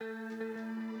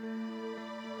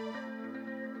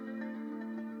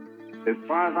As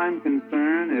far as I'm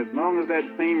concerned, as long as that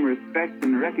same respect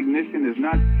and recognition is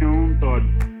not shown toward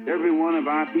every one of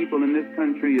our people in this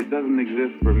country, it doesn't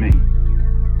exist for me.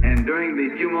 And during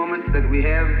the few moments that we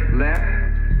have left,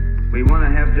 we want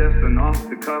to have just an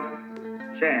off-the-cuff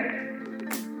chat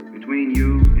between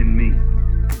you and me.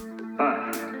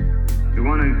 Us. We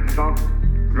want to talk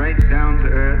right down to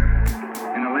earth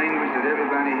in a language that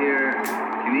everybody here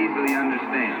can easily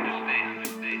understand.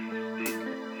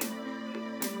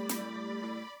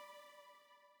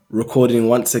 Recording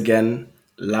once again,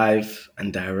 live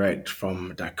and direct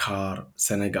from Dakar,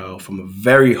 Senegal, from a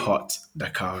very hot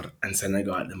Dakar and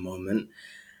Senegal at the moment.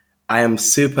 I am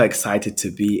super excited to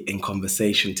be in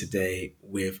conversation today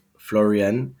with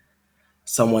Florian,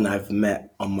 someone I've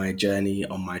met on my journey,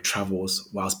 on my travels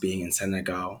whilst being in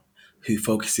Senegal, who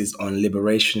focuses on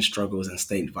liberation struggles and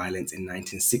state violence in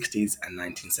 1960s and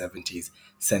 1970s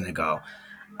Senegal.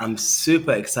 I'm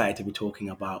super excited to be talking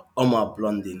about Omar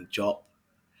Blondin Diop,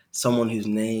 someone whose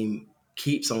name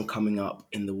keeps on coming up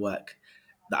in the work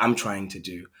that I'm trying to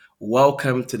do.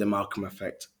 Welcome to the Malcolm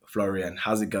Effect, Florian.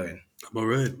 How's it going? I'm all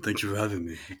right. Thank you for having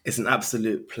me. It's an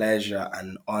absolute pleasure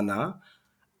and honor.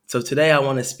 So today I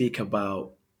want to speak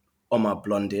about Omar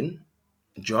Blondin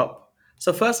Diop.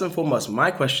 So first and foremost, my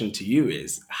question to you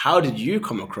is, how did you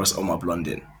come across Omar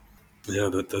Blondin? Yeah,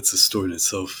 that's a story in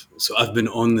itself. So I've been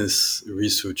on this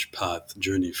research path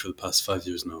journey for the past 5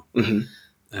 years now. Mm-hmm.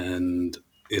 And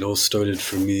it all started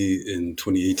for me in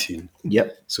 2018.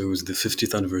 Yep. So it was the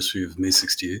 50th anniversary of May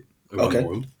 68 around the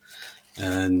world.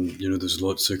 And, there's a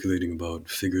lot circulating about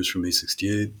figures from May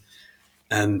 68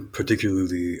 and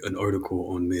particularly an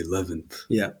article on May 11th,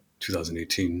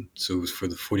 2018. So it was for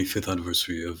the 45th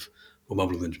anniversary of Omar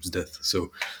Blondin's death.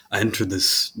 So I entered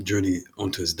this journey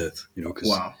onto his death,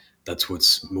 because that's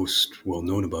what's most well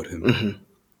known about him,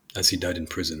 as he died in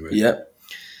prison, right? Yep.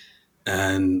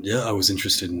 And I was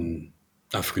interested in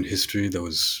African history. That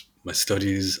was my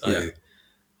studies. I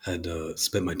had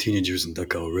spent my teenage years in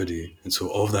Dakar already. And so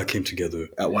all of that came together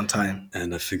at one time.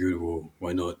 And I figured, well,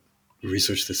 why not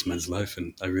research this man's life?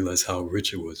 And I realized how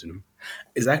rich it was,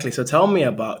 Exactly. So tell me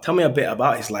a bit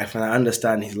about his life. And I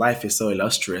understand his life is so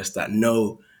illustrious that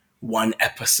no one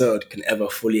episode can ever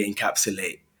fully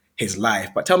encapsulate his life.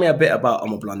 But tell me a bit about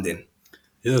Omar Blondin.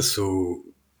 Yeah, so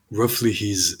roughly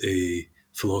he's a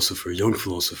philosopher, young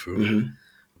philosopher,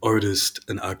 artist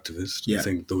and activist. I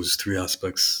think those three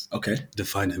aspects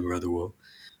define him rather well.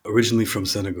 Originally from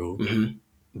Senegal,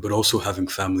 but also having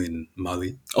family in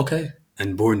Mali.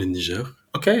 And born in Niger.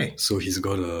 So he's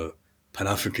got a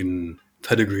Pan-African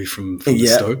pedigree from the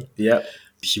start. Yeah.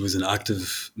 He was an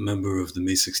active member of the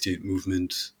May 68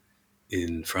 movement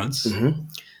in France.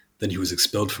 Then he was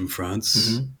expelled from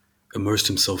France, immersed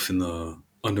himself in the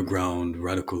underground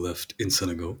radical left in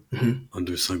Senegal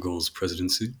under Senegal's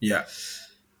presidency. Yeah.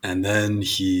 And then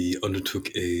he undertook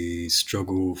a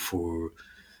struggle for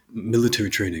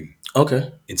military training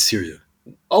in Syria.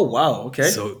 Oh, wow. Okay.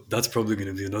 So that's probably going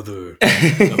to be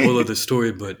a whole other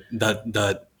story, but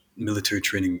that military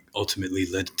training ultimately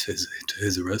led to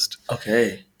his arrest.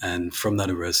 Okay. And from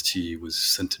that arrest, he was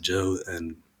sent to jail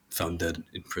and found dead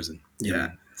in prison.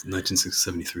 Yeah. In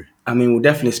 1973. I mean, we'll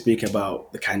definitely speak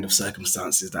about the kind of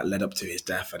circumstances that led up to his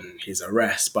death and his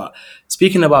arrest. But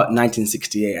speaking about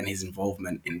 1968 and his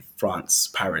involvement in France,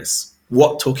 Paris,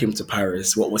 what took him to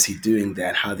Paris? What was he doing there?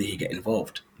 And how did he get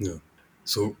involved? Yeah.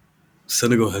 So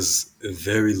Senegal has a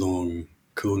very long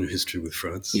colonial history with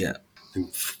France. Yeah.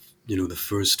 And, the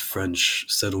first French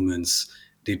settlements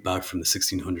date back from the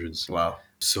 1600s. Wow.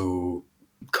 So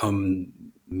come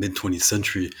mid-20th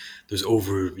century, there's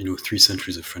over, 3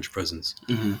 centuries of French presence.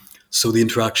 So the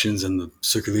interactions and the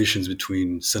circulations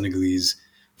between Senegalese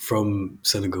from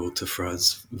Senegal to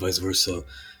France, vice versa,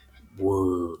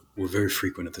 were very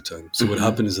frequent at the time. So what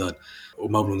happened is that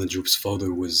Omar Blondin Diop's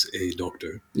father was a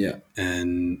doctor. Yeah.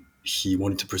 And he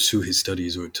wanted to pursue his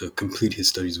studies or to complete his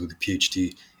studies with a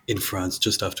PhD in France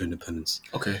just after independence.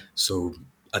 Okay. So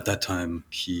at that time,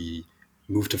 he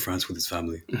moved to France with his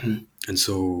family. And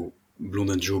so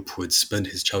Blondin Diop, who had spent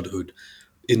his childhood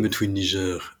in between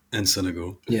Niger and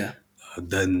Senegal,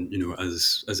 then,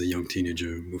 as a young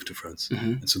teenager, moved to France.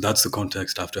 And so that's the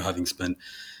context after having spent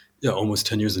almost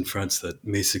 10 years in France that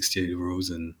May 68 arose,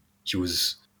 and he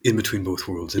was in between both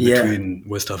worlds, between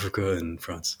West Africa and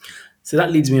France. So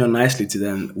that leads me on nicely to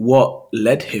then what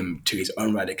led him to his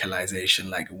own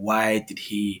radicalization? Like, why did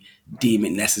he deem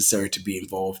it necessary to be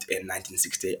involved in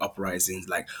 1968 uprisings?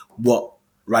 Like, what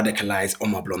radicalized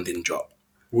Omar Blondin Diop?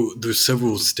 Well, there's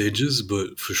several stages,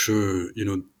 but for sure,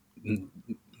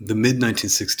 the mid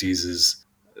 1960s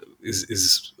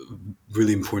is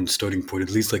really important starting point, at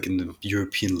least like in the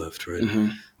European left, right?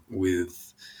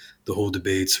 with the whole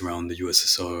debates around the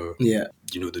USSR, Yeah.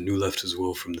 The new left as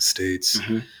well from the States,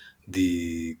 Mm-hmm.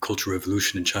 the Cultural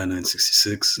Revolution in China in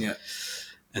 66. Yeah.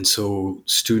 And so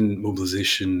student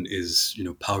mobilization is,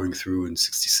 powering through in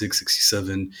 66,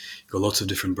 67. You've got lots of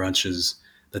different branches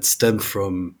that stem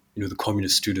from, the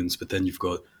communist students, but then you've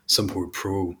got some who are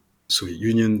pro Soviet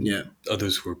Union, Yeah.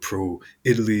 others who are pro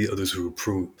Italy, others who are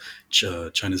pro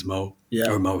China's Mao, Yeah.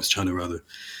 or Mao's China rather.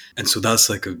 And so that's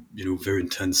like a, very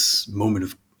intense moment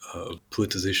of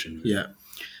politicization. Right? Yeah.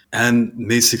 And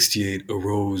May 68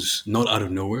 arose not out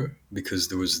of nowhere because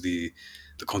there was the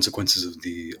consequences of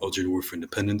the Algerian War for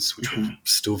Independence, which were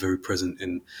still very present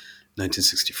in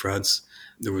 1960 France.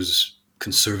 There was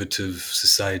conservative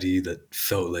society that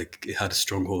felt like it had a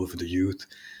stronghold over the youth,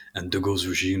 and De Gaulle's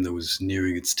regime that was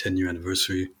nearing its 10-year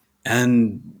anniversary.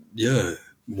 And yeah,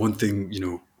 one thing,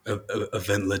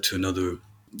 event led to another.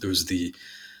 There was the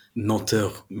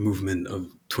Nanterre movement of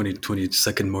 2020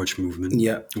 Second March movement,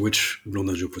 Yeah. which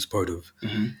Blondin Diop was part of.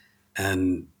 Mm-hmm.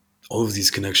 And all of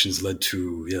these connections led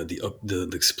to the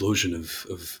explosion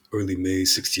of early May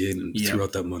 68 and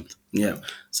throughout that month. Yeah.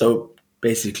 So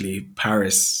basically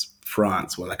Paris,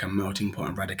 France were like a melting pot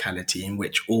of radicality in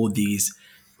which all these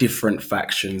different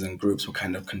factions and groups were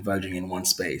kind of converging in one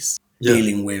space,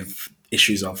 dealing with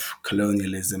issues of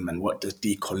colonialism and what does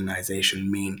decolonization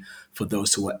mean for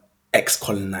those who were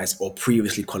ex-colonized or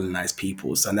previously colonized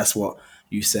peoples. And that's what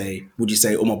you say. Would you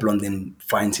say Omar Blondin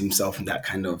finds himself in that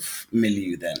kind of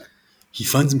milieu then? He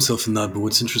finds himself in that, but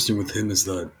what's interesting with him is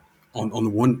that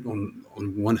on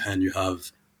one hand you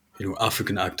have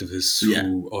African activists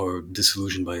who are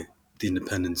disillusioned by the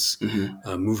independence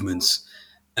movements,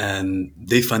 and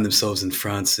they find themselves in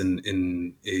France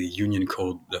in a union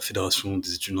called La Fédération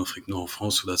des étudiants africains en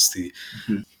France, so that's the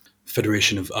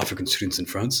Federation of African Students in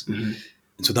France. And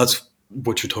so that's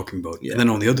what you're talking about. And then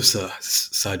on the other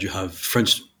side, you have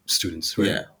French students, right?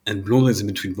 Yeah. And Blondin is in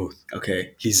between both.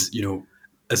 Okay. He's,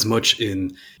 as much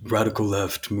in radical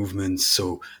left movements.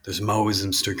 So there's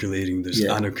Maoism circulating, there's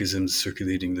anarchism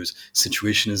circulating, there's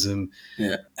situationism.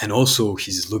 Yeah. And also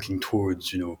he's looking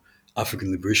towards,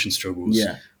 African liberation struggles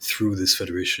through this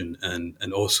federation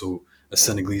and also a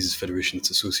Senegalese federation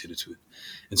that's associated to it.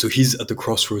 And so he's at the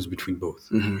crossroads between both.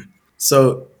 Mm-hmm.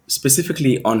 So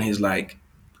specifically on his,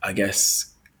 I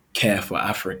guess, care for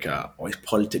Africa or his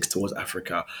politics towards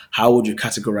Africa, how would you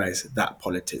categorize that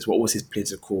politics? What was his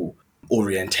political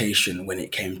orientation when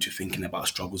it came to thinking about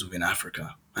struggles within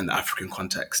Africa and the African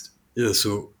context? Yeah,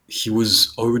 so he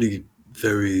was already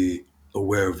very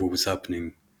aware of what was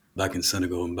happening back in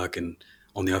Senegal and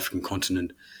on the African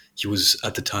continent. He was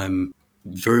at the time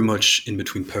very much in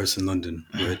between Paris and London,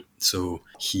 right? So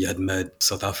he had met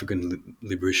South African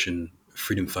liberation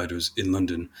freedom fighters in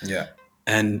London. Yeah.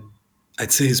 And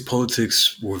I'd say his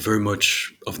politics were very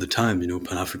much of the time,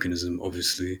 Pan-Africanism,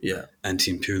 obviously,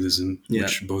 anti-imperialism,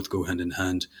 which both go hand in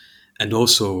hand, and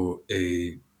also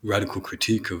a radical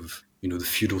critique of, the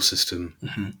feudal system,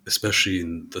 especially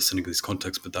in the Senegalese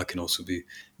context, but that can also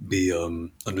be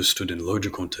understood in a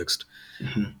larger context.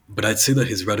 But I'd say that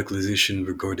his radicalization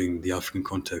regarding the African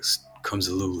context comes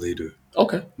a little later.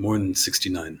 Okay. More in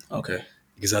 69. Okay.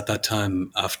 Because at that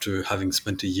time, after having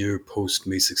spent a year post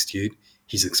May 68,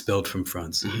 he's expelled from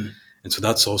France. And so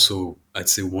that's also, I'd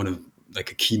say, one of a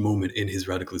key moment in his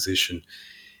radicalization,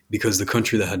 because the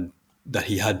country that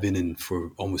he had been in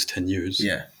for almost 10 years,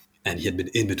 and he had been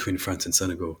in between France and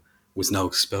Senegal, was now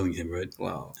expelling him, right?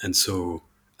 Wow. And so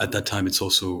at that time, it's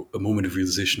also a moment of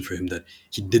realization for him that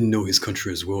he didn't know his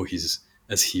country as well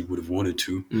as he would have wanted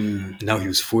to. And now he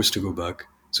was forced to go back.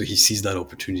 So he sees that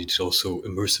opportunity to also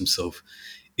immerse himself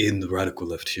in the radical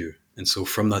left here. And so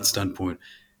from that standpoint,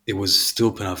 it was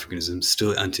still Pan-Africanism,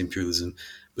 still anti-imperialism,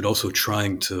 but also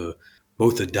trying to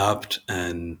both adapt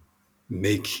and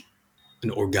make an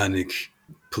organic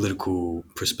political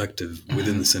perspective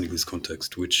within the Senegalese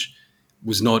context, which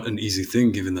was not an easy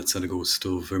thing, given that Senegal was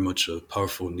still very much a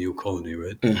powerful neo-colony,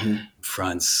 right?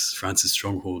 France's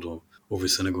stronghold over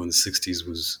Senegal in the 60s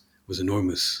was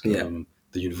enormous.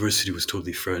 The university was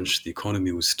totally French. The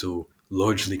economy was still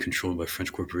largely controlled by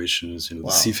French corporations. The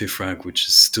CFA franc, which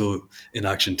is still in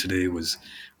action today, was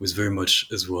very much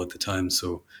as well at the time.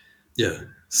 So,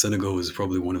 Senegal was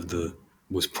probably one of the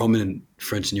most prominent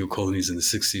French neo-colonies in the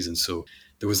 60s. And so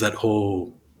there was that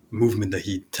whole movement that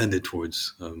he tended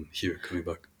towards here coming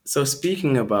back. So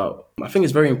speaking about, I think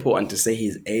it's very important to say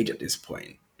his age at this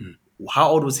point. How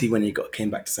old was he when he came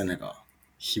back to Senegal?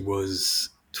 He was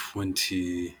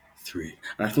 23.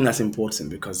 And I think that's important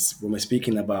because when we're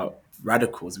speaking about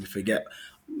radicals, we forget,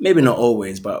 maybe not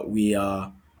always, but we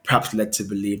are perhaps led to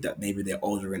believe that maybe they're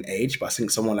older in age. But I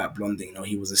think someone like Blondin, you know,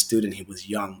 he was a student, he was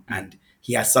young, and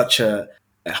he has such a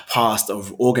past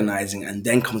of organizing, and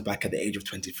then comes back at the age of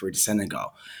 23 to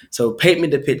Senegal. So paint me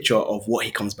the picture of what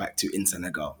he comes back to in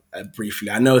Senegal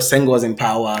briefly. I know Senghor's in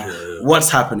power.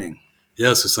 What's happening?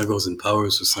 Yeah, so Senghor's in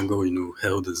power. So Senghor, you know,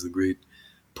 hailed as the great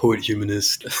poet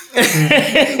humanist.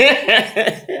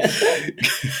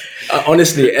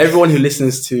 Honestly, everyone who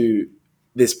listens to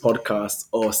this podcast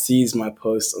or sees my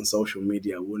posts on social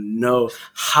media will know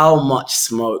how much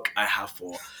smoke I have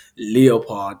for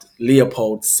Leopold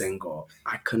Senghor.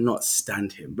 I cannot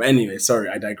stand him. But anyway, sorry,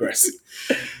 I digress.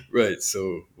 Right.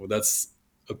 So, well, that's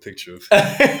a picture of him.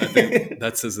 I think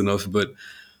that says enough. But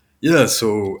yeah,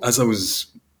 so as I was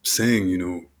saying, you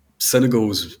know, Senegal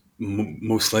was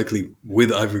most likely,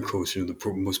 with Ivory Coast, you know,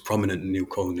 the most prominent new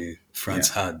colony France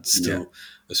had still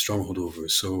a stronghold over.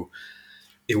 So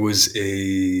it was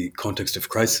a context of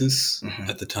crisis.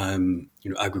 At the time,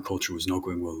 you know, agriculture was not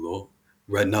going well at all.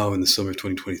 Right now, in the summer of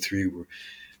 2023,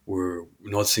 we're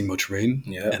not seeing much rain.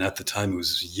 And at the time, it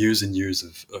was years and years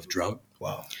of drought.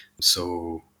 Wow.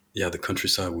 So yeah, the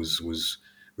countryside was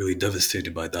really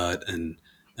devastated by that,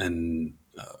 and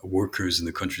workers in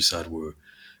the countryside were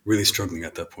really struggling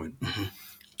at that point.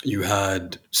 You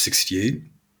had 68,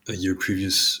 a year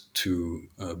previous to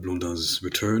Blondin's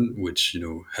return, which, you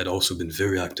know, had also been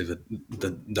very active at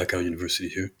the Dakar University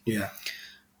here. Yeah.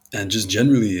 And just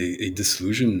generally a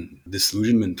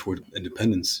disillusionment toward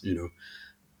independence. You know,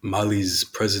 Mali's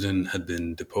president had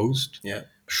been deposed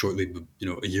shortly, you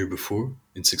know, a year before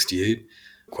in 68.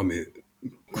 Kwame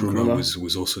Nkrumah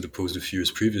was also deposed a few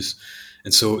years previous.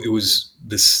 And so it was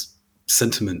this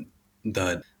sentiment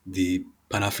that the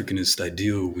Pan-Africanist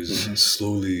ideal was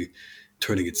slowly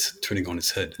turning on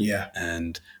its head.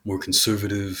 And more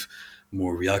conservative,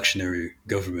 more reactionary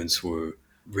governments were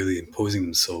really imposing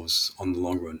themselves on the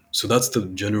long run. So that's the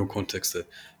general context that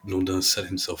Blondin set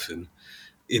himself in.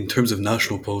 In terms of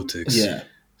national politics,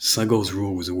 Senghor's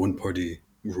rule was a one-party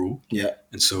rule.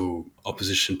 And so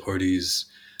opposition parties,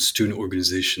 student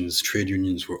organizations, trade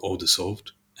unions were all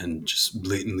dissolved and just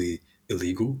blatantly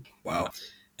illegal. Wow.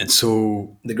 And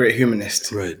so... The great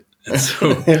humanist. Right. And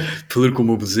so political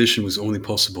mobilization was only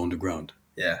possible on the ground.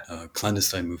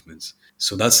 Clandestine movements.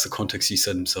 So that's the context he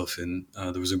set himself in.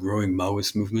 There was a growing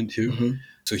Maoist movement here.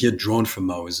 So he had drawn from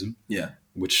Maoism,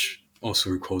 which also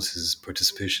recalls his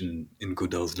participation in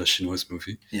Godard's La Chinoise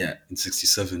movie in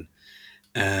 67.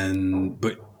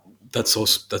 But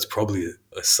that's probably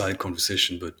a side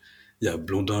conversation. But yeah,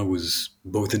 Blondin was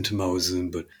both into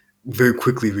Maoism, but very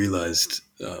quickly realized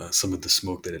some of the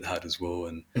smoke that it had as well,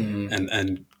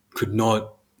 and could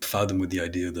not fathom with the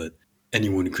idea that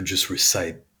anyone could just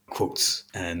recite quotes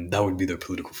and that would be their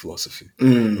political philosophy,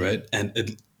 right?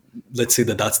 And let's say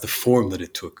that that's the form that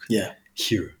it took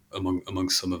here among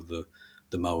some of the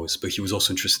Maoists. But he was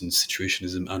also interested in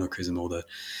situationism, anarchism, all that.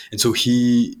 And so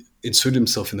he inserted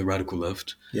himself in the radical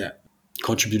left,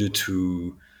 contributed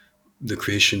to the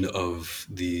creation of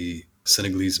the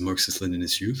Senegalese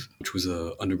Marxist-Leninist Youth, which was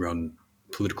an underground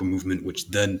political movement, which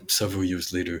then several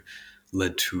years later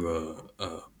led to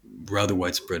a rather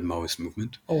widespread Maoist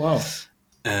movement. Oh, wow.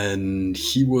 And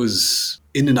he was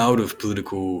in and out of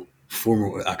political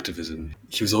formal activism.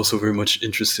 He was also very much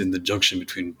interested in the junction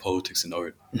between politics and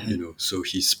art, you know. So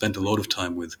he spent a lot of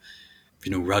time with,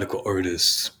 you know, radical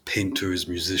artists, painters,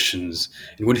 musicians.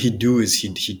 And what he'd do is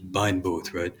he'd bind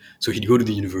both, right? So he'd go to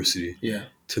the university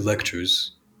to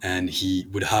lectures, and he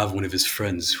would have one of his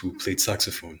friends who played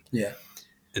saxophone.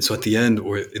 And so at the end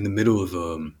or in the middle of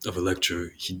a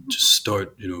lecture, he'd just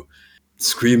start, you know,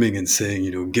 screaming and saying,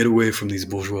 you know, get away from these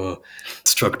bourgeois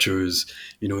structures.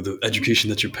 You know, the education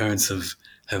that your parents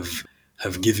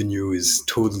have given you is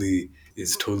totally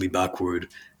backward.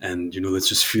 And, you know, let's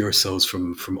just free ourselves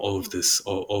from all of this,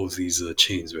 all of these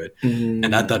chains, right?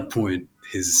 And at that point,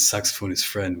 his saxophonist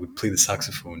friend would play the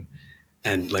saxophone,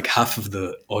 and like half of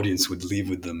the audience would leave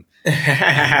with them.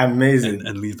 Amazing.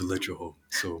 And leave the lecture hall.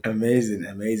 So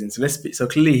amazing. So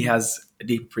clearly he has a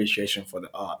deep appreciation for the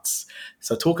arts.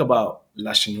 So talk about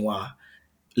La Chinoise.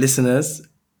 Listeners,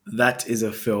 that is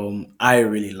a film I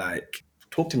really like.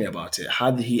 Talk to me about it.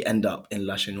 How did he end up in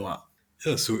La Chinoise?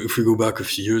 Yeah, so if we go back a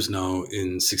few years now,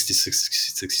 in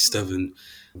 66, 67,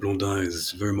 Blondin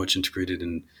is very much integrated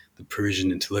in the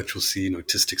Parisian intellectual scene,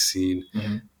 artistic scene,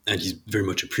 and he's very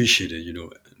much appreciated. You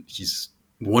know, he's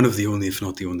one of the only, if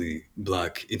not the only,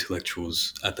 Black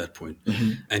intellectuals at that point.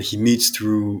 And he meets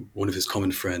through one of his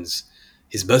common friends.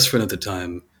 His best friend at the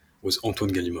time was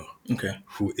Antoine Gallimard,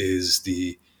 who is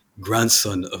the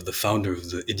grandson of the founder of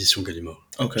the Édition Gallimard,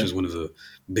 which is one of the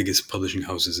biggest publishing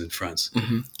houses in France.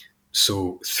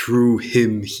 So through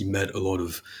him, he met a lot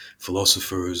of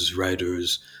philosophers,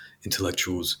 writers,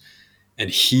 intellectuals, and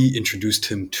he introduced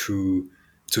him to.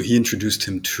 So he introduced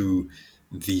him to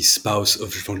the spouse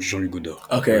of Jean-Luc Godard.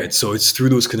 Okay. Right? So it's through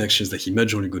those connections that he met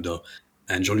Jean-Luc Godard,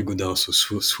 and Jean-Luc Godard, so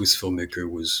Swiss filmmaker,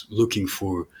 was looking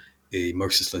for a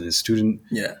Marxist-Leninist student.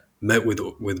 Yeah. Met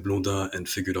with Blondin and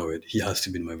figured, all right, he has to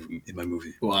be in my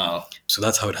movie. Wow. So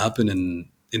that's how it happened. And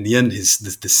in the end,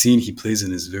 the scene he plays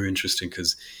in is very interesting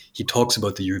because he talks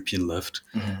about the European left,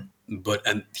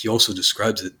 and he also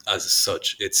describes it as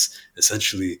such. It's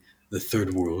essentially the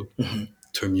third world,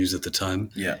 term used at the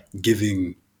time,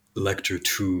 giving lecture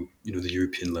to the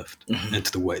European left and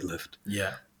to the white left.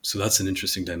 Yeah. So that's an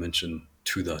interesting dimension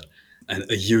to that. And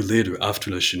a year later, after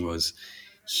La Chinoise,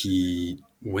 he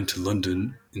went to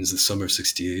London in the summer of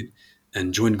 '68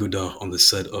 and joined Godard on the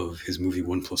set of his movie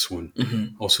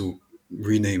 1+1, also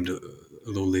renamed a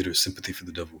little later Sympathy for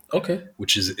the Devil, Okay.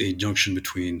 which is a junction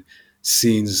between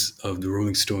scenes of the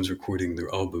Rolling Stones recording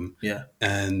their album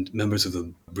and members of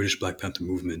the British Black Panther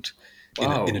movement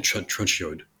in a trench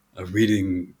yard,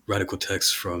 reading radical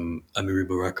texts from Amiri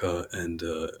Baraka and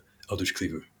Eldridge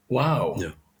Cleaver. Wow.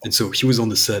 Yeah. And so he was on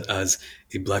the set as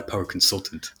a Black Power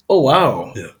consultant. Oh,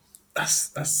 wow. Yeah.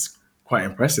 That's quite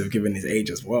impressive given his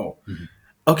age as well.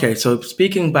 Okay, so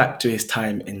speaking back to his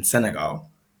time in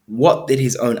Senegal, what did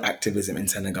his own activism in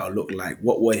Senegal look like?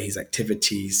 What were his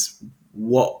activities?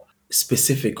 What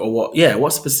specific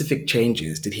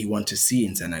changes did he want to see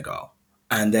in Senegal?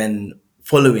 And then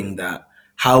following that,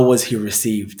 how was he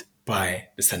received by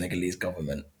the Senegalese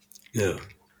government? Yeah.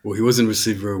 Well, he wasn't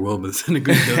received very well by the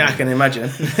Senegalese government. I can imagine.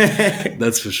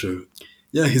 That's for sure.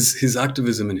 Yeah, his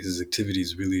activism and his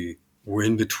activities really were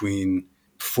in between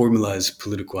formalized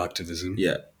political activism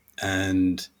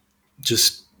and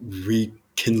just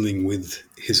rekindling with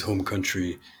his home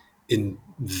country in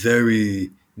very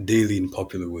daily and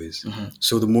popular ways.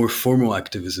 So the more formal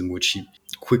activism, which he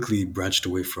quickly branched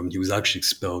away from, he was actually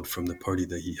expelled from the party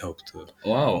that he helped,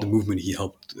 the movement he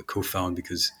helped co-found,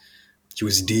 because he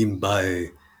was deemed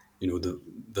by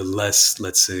the less,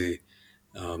 let's say,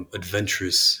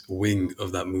 adventurous wing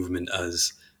of that movement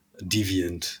as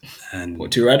deviant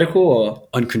and too radical or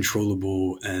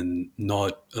uncontrollable and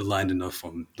not aligned enough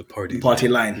on the party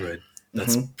line. Right.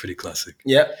 That's pretty classic.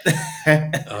 Yep.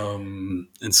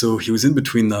 And so he was in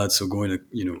between that. So going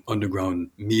to,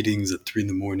 underground meetings at 3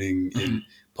 a.m. in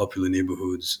popular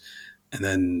neighborhoods, and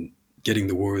then getting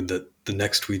the word that the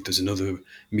next week there's another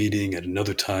meeting at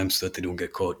another time so that they don't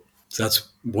get caught. So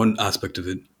that's one aspect of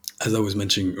it. As I was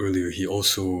mentioning earlier, he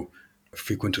also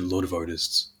frequented a lot of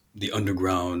artists, the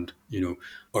underground,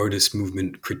 artist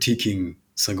movement critiquing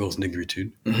Senghor's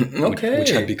negritude, which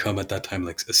had become at that time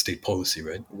like a state policy,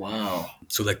 right? Wow.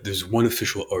 So like there's one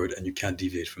official art and you can't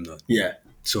deviate from that. Yeah.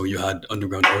 So you had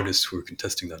underground artists who were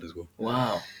contesting that as well.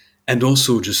 Wow. And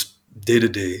also just day to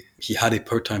day, he had a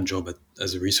part-time job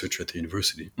as a researcher at the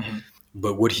university.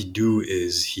 But what he'd do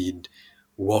is he'd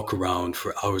walk around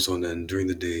for hours on end during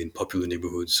the day in popular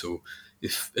neighborhoods. So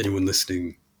if anyone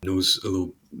listening knows a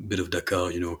little bit of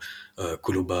Dakar,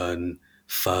 Koloban,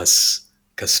 Fas,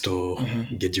 Castor,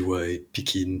 Guédiouaï,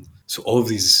 Pikine. So all of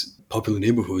these popular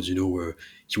neighborhoods, where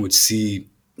you would see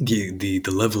the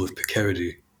level of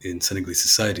precarity in Senegalese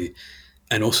society,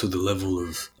 and also the level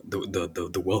of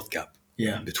the wealth gap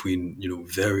between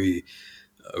very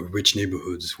rich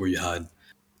neighborhoods where you had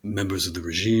members of the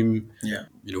regime,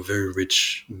 very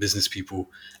rich business people,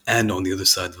 and on the other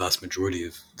side, the vast majority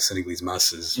of Senegalese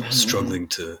masses struggling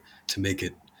to make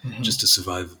it just to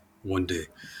survive one day.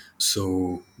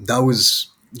 So that was,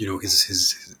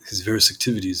 his various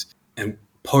activities. And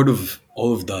part of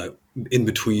all of that, in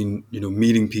between,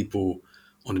 meeting people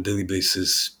on a daily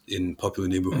basis in popular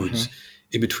neighborhoods,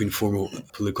 in between formal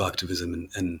political activism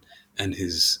and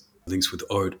his links with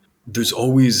art, there's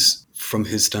always, from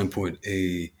his standpoint,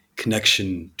 a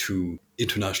connection to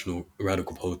international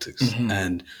radical politics.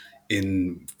 And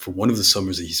for one of the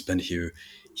summers that he spent here,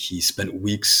 he spent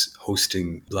weeks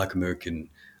hosting Black American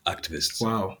activists.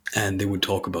 Wow. And they would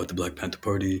talk about the Black Panther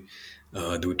Party.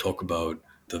 They would talk about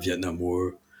the Vietnam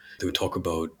War. They would talk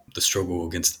about the struggle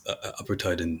against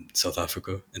apartheid in South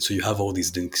Africa. And so you have all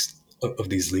these links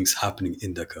happening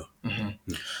in Dakar.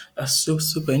 That's so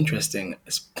super interesting,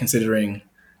 considering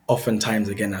oftentimes,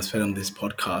 again, as said on this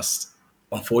podcast,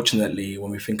 unfortunately,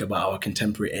 when we think about our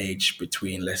contemporary age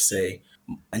between, let's say,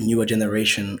 a newer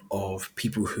generation of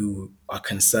people who are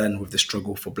concerned with the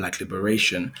struggle for Black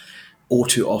liberation, all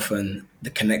too often the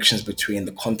connections between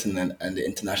the continent and the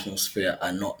international sphere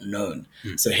are not known.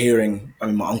 So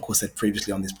my uncle said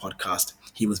previously on this podcast,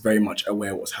 he was very much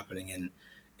aware of what's happening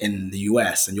in the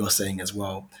US, and you're saying as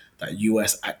well, that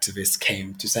US activists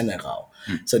came to Senegal.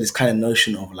 So this kind of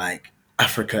notion of like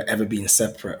Africa ever being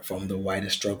separate from the wider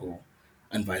struggle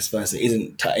and vice versa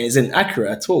isn't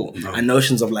accurate at all. No. And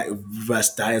notions of like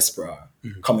reverse diaspora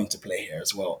come into play here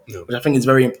as well, No. which I think is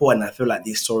very important. I feel like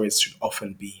these stories should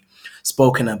often be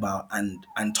spoken about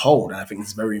and told, and I think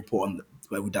it's very important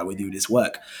that we do this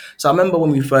work. So I remember when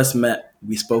we first met,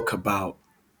 we spoke about,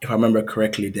 if I remember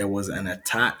correctly, there was an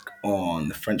attack on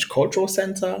the French Cultural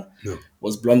Center. No.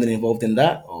 Was Blondin involved in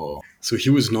that, or? So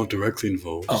he was not directly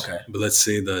involved. Okay. But let's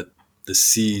say that the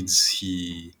seeds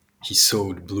he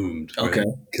sowed bloomed. Right? Okay.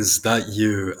 Because that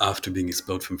year after being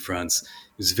expelled from France,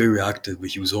 he was very active,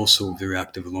 but he was also very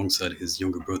active alongside his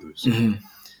younger brothers.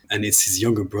 And it's his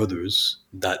younger brothers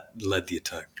that led the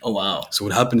attack. Oh, wow. So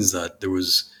what happened is that there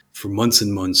was, for months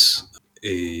and months,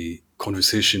 a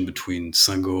conversation between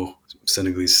Senghor,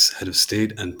 Senegalese head of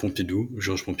state, and Pompidou,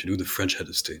 Georges Pompidou, the French head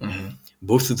of state.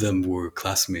 Both of them were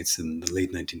classmates in the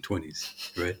late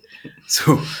 1920s, right?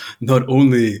 So not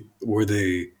only were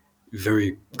they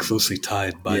very closely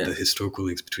tied by the historical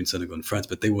links between Senegal and France,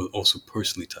 but they were also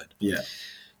personally tied. Yeah.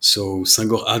 So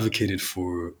Senghor advocated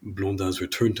for Blondin's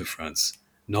return to France,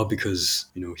 not because,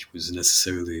 he was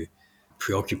necessarily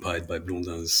preoccupied by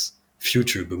Blondin's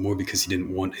future, but more because he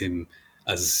didn't want him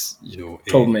as,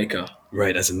 troublemaker.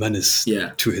 Right, as a menace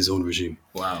to his own regime.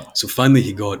 Wow. So finally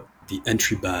he got the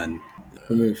entry ban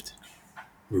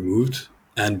removed,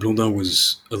 and Blondin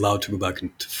was allowed to go back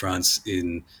into France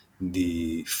in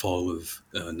the fall of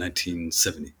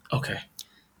 1970. Okay.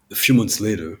 A few months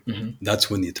later, that's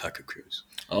when the attack occurs.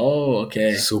 Oh,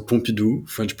 okay. So Pompidou,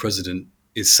 French president,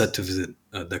 is set to visit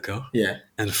Dakar. Yeah.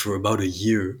 And for about a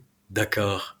year,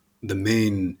 Dakar, the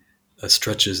main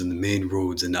stretches and the main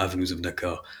roads and avenues of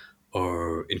Dakar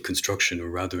are in construction, or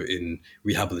rather in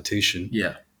rehabilitation.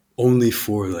 Yeah. Only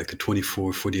for like a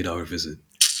 24, 48-hour visit.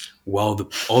 While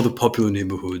all the popular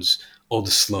neighborhoods, all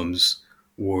the slums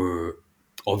were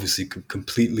obviously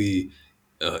completely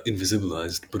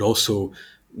invisibilized, but also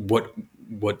what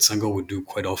Senghor would do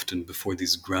quite often before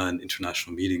these grand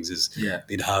international meetings is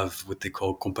they'd have what they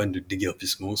call campagne de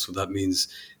déguerpissement. So that means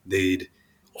they'd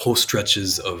whole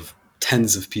stretches of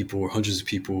tens of people or hundreds of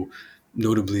people,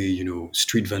 notably,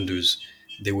 street vendors,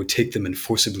 they would take them and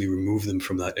forcibly remove them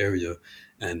from that area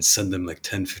and send them like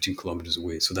 10, 15 kilometers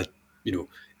away, so that,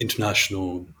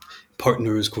 international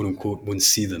partners, quote unquote, wouldn't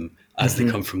see them as they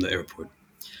come from the airport.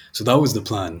 So that was the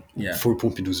plan for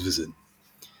Pompidou's visit.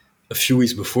 A few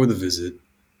weeks before the visit,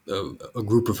 a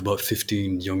group of about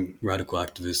 15 young radical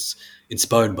activists,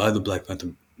 inspired by the Black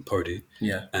Panther Party,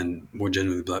 and more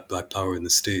generally Black Power in the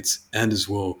States, and as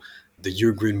well the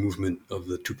Uruguayan movement of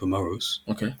the Tupamaros,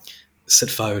 set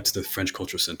fire to the French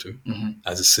Cultural Center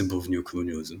as a symbol of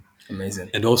neocolonialism. Amazing.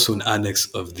 And also an annex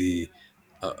of the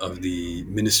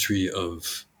Ministry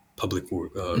of Public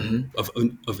Work,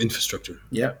 of Infrastructure.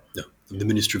 Yeah, the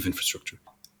Ministry of Infrastructure.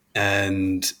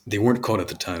 And they weren't caught at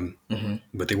the time,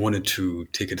 but they wanted to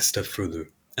take it a step further.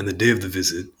 And the day of the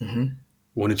visit,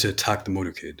 wanted to attack the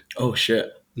motorcade. Oh,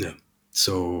 shit. Yeah.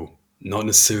 So not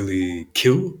necessarily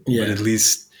kill, but at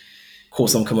least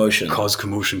cause some commotion.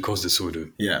 Cause disorder.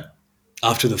 Yeah.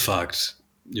 After the fact,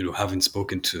 having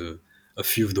spoken to a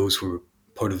few of those who were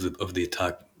part of the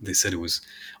attack, they said it was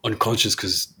unconscious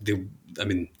because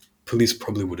police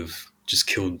probably would have just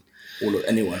killed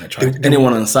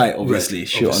anyone on site, obviously,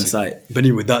 shoot on site. But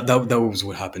anyway, that was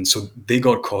what happened. So they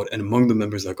got caught, and among the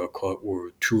members that got caught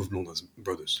were two of Blondin's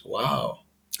brothers. Wow.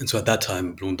 And so at that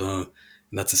time, Blondin,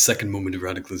 and that's the second moment of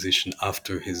radicalization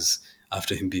after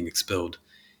him being expelled,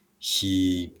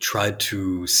 he tried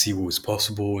to see what was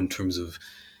possible in terms of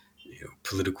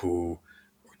political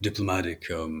or diplomatic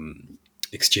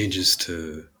exchanges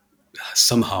to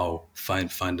somehow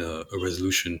find a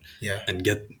resolution and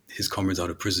get his comrades out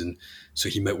of prison. So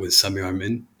he met with Samir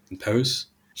Armin in Paris.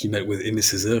 He met with Aimé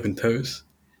Césaire in Paris,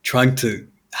 trying to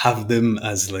have them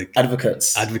as like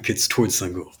advocates towards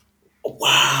Senghor.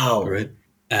 Wow. Right?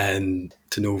 And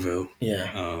to no avail.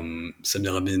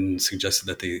 Samir Armin suggested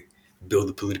that they build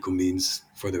the political means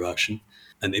for their action.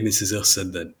 And Aimé Césaire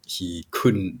said that he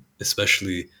couldn't,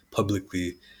 especially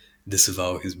publicly,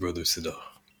 disavow his brother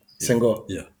Senghor.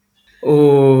 Yeah.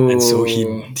 Oh. And so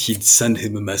he'd send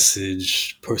him a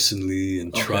message personally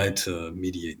and try to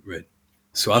mediate, right?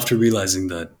 So after realizing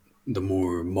that the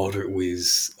more moderate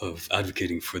ways of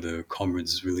advocating for the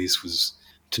comrades' release was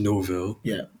to no avail,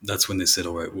 that's when they said,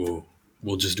 all right,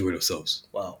 we'll just do it ourselves.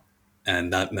 Wow.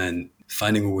 And that meant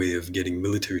finding a way of getting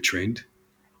military trained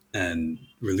and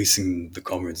releasing the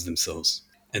comrades themselves.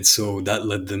 And so that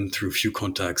led them through a few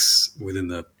contacts within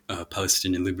the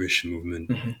Palestinian Liberation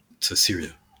Movement to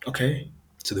Syria. Okay.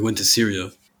 So they went to Syria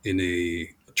in a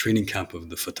training camp of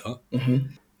the Fatah,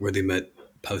 where they met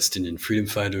Palestinian freedom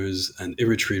fighters and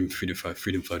Eritrean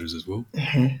freedom fighters as well.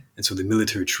 And so they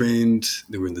military trained.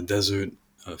 They were in the desert,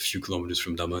 a few kilometers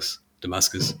from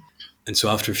Damascus. And so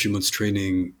after a few months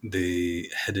training, they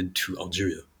headed to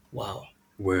Algeria. Wow.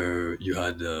 Where you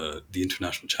had the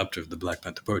international chapter of the Black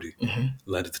Panther Party,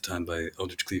 led at the time by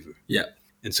Eldridge Cleaver. Yeah.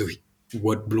 And so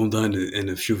what Blondin and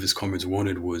a few of his comrades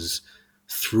wanted was,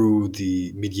 through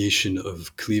the mediation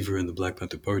of Cleaver and the Black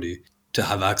Panther Party, to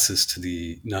have access to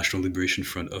the National Liberation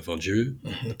Front of Algeria,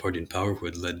 the party in power who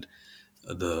had led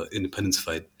the independence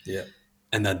fight. Yeah.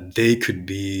 And that they could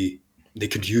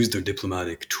use their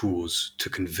diplomatic tools to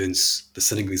convince the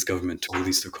Senegalese government to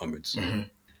release their comrades.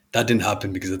 That didn't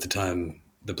happen because at the time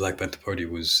the Black Panther Party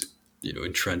was,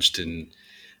 entrenched in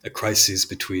a crisis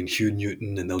between Hugh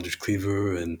Newton and Eldridge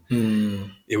Cleaver, and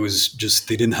it was just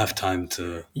they didn't have time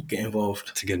to get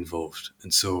involved.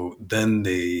 And so then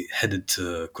they headed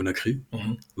to Conakry,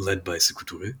 led by Sékou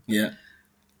Touré. Yeah.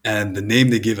 And the name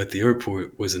they gave at the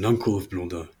airport was an uncle of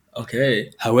Blondin.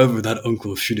 Okay. However, that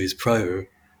uncle a few days prior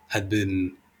had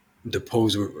been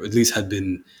deposed, or at least had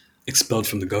been expelled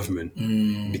from the government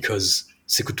because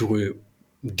Sékou Touré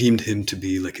deemed him to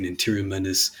be like an interior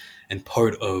menace and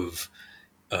part of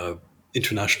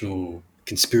international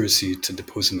conspiracy to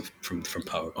depose him from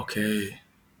power. Okay.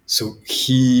 So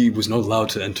he was not allowed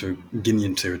to enter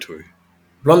Guinean territory.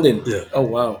 Blondin? Yeah. Oh,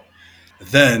 wow.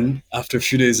 Then, after a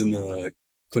few days in the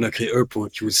Conakry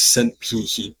airport, he was sent.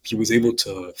 He was able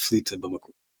to flee to Bamako.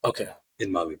 Okay.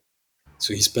 In Mali.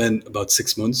 So he spent about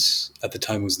 6 months. At the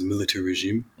time, it was the military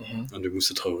regime under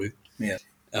Moussa Traoré. Yeah.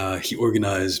 He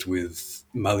organized with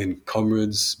Malian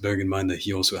comrades, bearing in mind that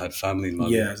he also had family in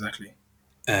Mali. Yeah, exactly.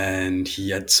 And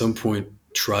he at some point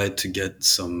tried to get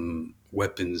some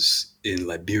weapons in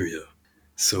Liberia.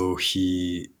 So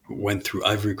he went through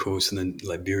Ivory Coast and then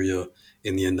Liberia.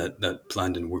 In the end, that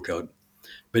plan didn't work out.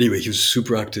 But anyway, he was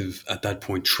super active at that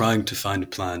point, trying to find a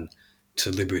plan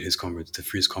to liberate his comrades, to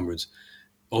free his comrades.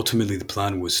 Ultimately, the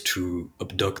plan was to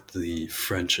abduct the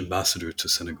French ambassador to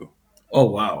Senegal. Oh,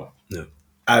 wow. Yeah.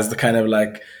 As the kind of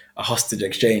like a hostage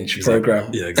exchange program.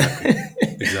 Yeah, exactly.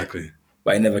 Exactly.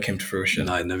 But it never came to fruition.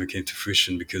 No, it never came to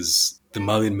fruition because the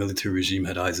Malian military regime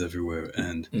had eyes everywhere.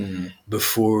 And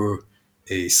before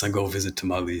a Senghor visit to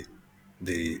Mali,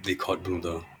 they caught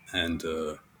Blondin. And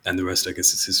the rest, I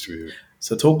guess, is history.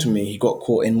 So talk to me. He got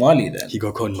caught in Mali then? He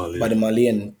got caught in Mali. By the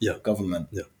Malian government?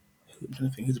 Yeah. I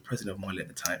don't think he was the president of Mali at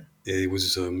the time. It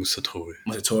was Moussa Traoré.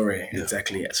 Moussa Traoré,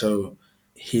 exactly. So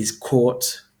he's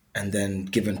caught and then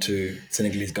given to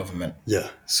Senegalese government. Yeah.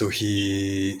 So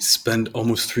he spent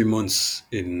almost 3 months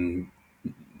in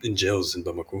jails in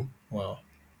Bamako. Wow.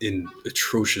 In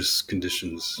atrocious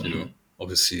conditions,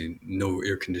 obviously no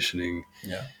air conditioning.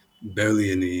 Yeah.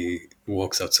 Barely any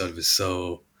walks outside of his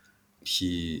cell.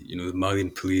 The Malian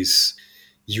police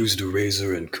used a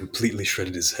razor and completely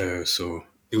shredded his hair. So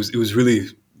it was really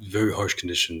very harsh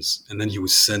conditions. And then he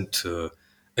was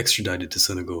extradited to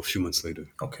Senegal a few months later.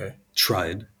 Okay.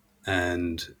 Tried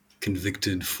and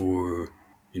convicted for,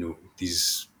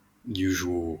 these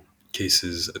usual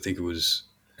cases. I think it was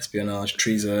espionage,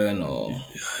 treason, or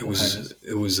it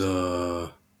was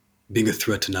being a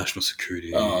threat to national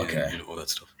security. Oh, okay. And, all that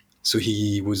stuff. So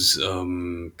he was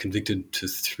convicted to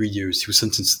 3 years. He was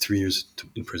sentenced to 3 years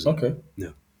in prison. Okay. Yeah.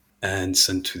 And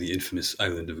sent to the infamous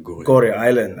island of Gorée. Gorée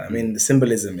Island. I mean, the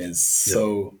symbolism is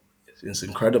it's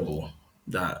incredible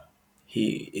that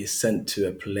he is sent to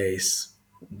a place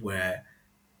where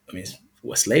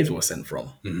slaves were sent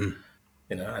from.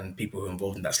 And people who were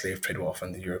involved in that slave trade were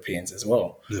often the Europeans as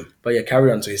well. Yeah. But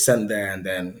carry on. So he's sent there and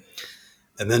then...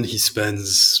 And then he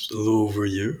spends a little over a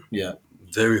year. Yeah.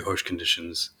 Very harsh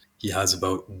conditions. He has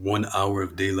about 1 hour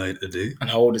of daylight a day. And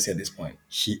how old is he at this point?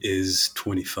 He is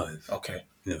 25. Okay.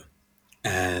 Yeah.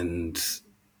 And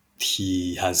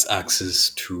he has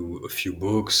access to a few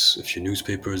books, a few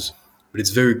newspapers. But it's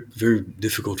very, very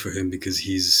difficult for him because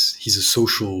he's a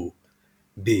social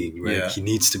being, right? Yeah. He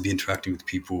needs to be interacting with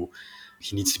people.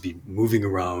 He needs to be moving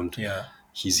around. Yeah.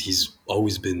 He's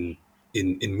always been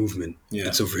in movement. Yeah.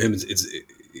 And so for him,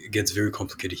 it gets very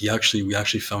complicated. We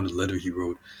actually found a letter he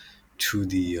wrote to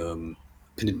the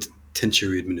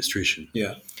penitentiary administration.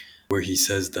 Yeah. Where he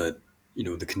says that,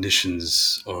 the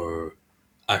conditions are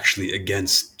actually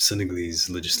against Senegalese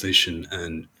legislation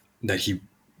and that he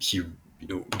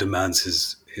demands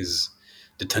his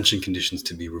detention conditions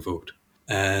to be revoked.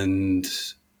 And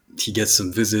he gets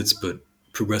some visits, but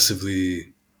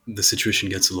progressively the situation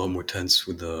gets a lot more tense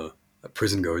with the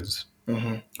prison guards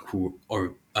who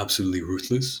are absolutely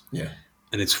ruthless. Yeah.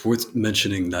 And it's worth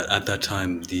mentioning that at that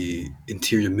time, the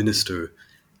interior minister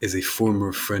is a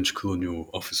former French colonial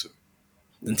officer.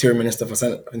 The interior minister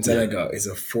in Senegal is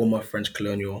a former French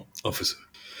colonial officer.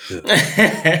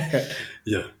 Yeah.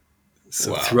 Yeah.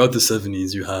 So throughout the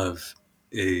 70s, you have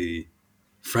a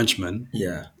Frenchman,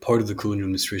 part of the colonial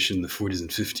administration in the 40s and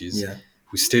 50s,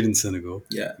 who stayed in Senegal,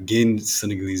 gained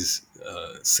Senegalese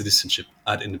citizenship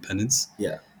at independence,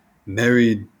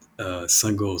 married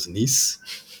Senghor's niece,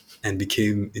 and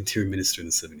became interior minister in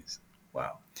the 70s.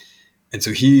 Wow. And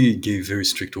so he gave very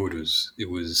strict orders. It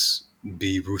was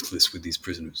be ruthless with these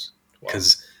prisoners.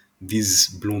 Because these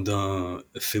Blondin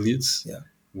affiliates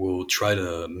will try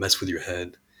to mess with your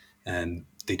head, and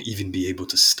they'd even be able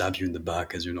to stab you in the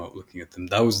back as you're not looking at them.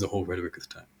 That was the whole rhetoric of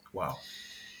the time. Wow.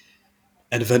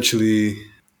 And eventually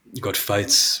you got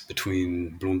fights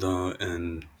between Blondin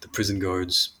and the prison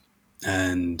guards,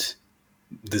 and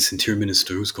this interior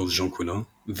minister, who's called Jean Collin,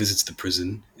 visits the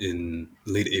prison in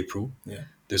late April.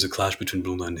 There's a clash between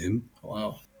Blondin and him.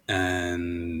 Wow.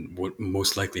 And what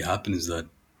most likely happened is that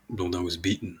Blondin was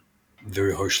beaten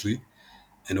very harshly,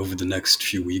 and over the next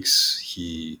few weeks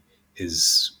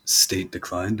his state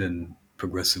declined and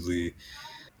progressively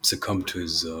succumbed to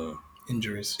his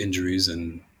injuries,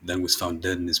 and then was found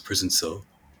dead in his prison cell.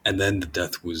 And then the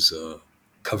death was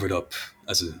covered up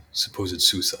as a supposed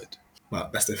suicide. Wow,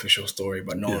 that's the official story,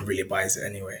 but no one really buys it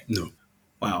anyway. No.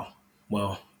 Wow.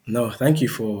 Well, no, thank you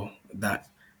for that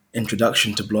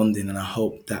introduction to Blondin, and I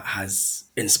hope that has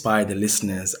inspired the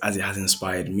listeners as it has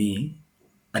inspired me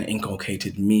and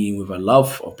inculcated me with a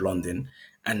love of Blondin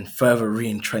and further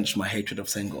re-entrenched my hatred of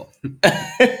Senghor.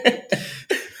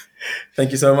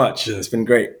 Thank you so much. It's been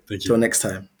great. Thank you. Till next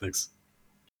time. Thanks.